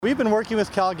We've been working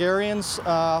with Calgarians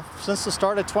since the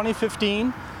start of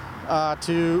 2015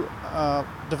 to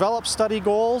develop study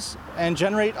goals and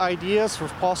generate ideas for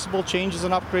possible changes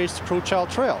and upgrades to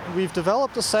Crowchild Trail. We've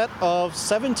developed a set of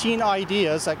 17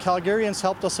 ideas that Calgarians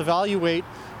helped us evaluate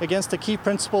against the key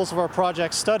principles of our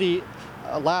project study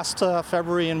last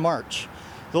February and March.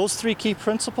 Those three key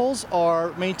principles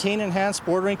are maintain enhanced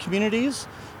bordering communities,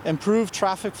 improve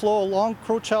traffic flow along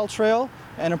Crowchild Trail,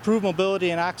 and improve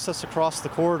mobility and access across the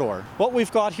corridor. What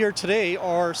we've got here today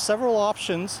are several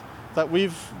options that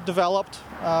we've developed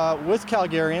with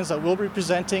Calgarians that we'll be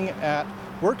presenting at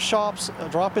workshops,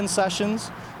 drop-in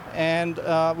sessions, and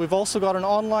we've also got an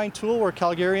online tool where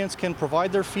Calgarians can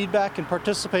provide their feedback and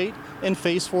participate in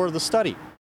Phase 4 of the study.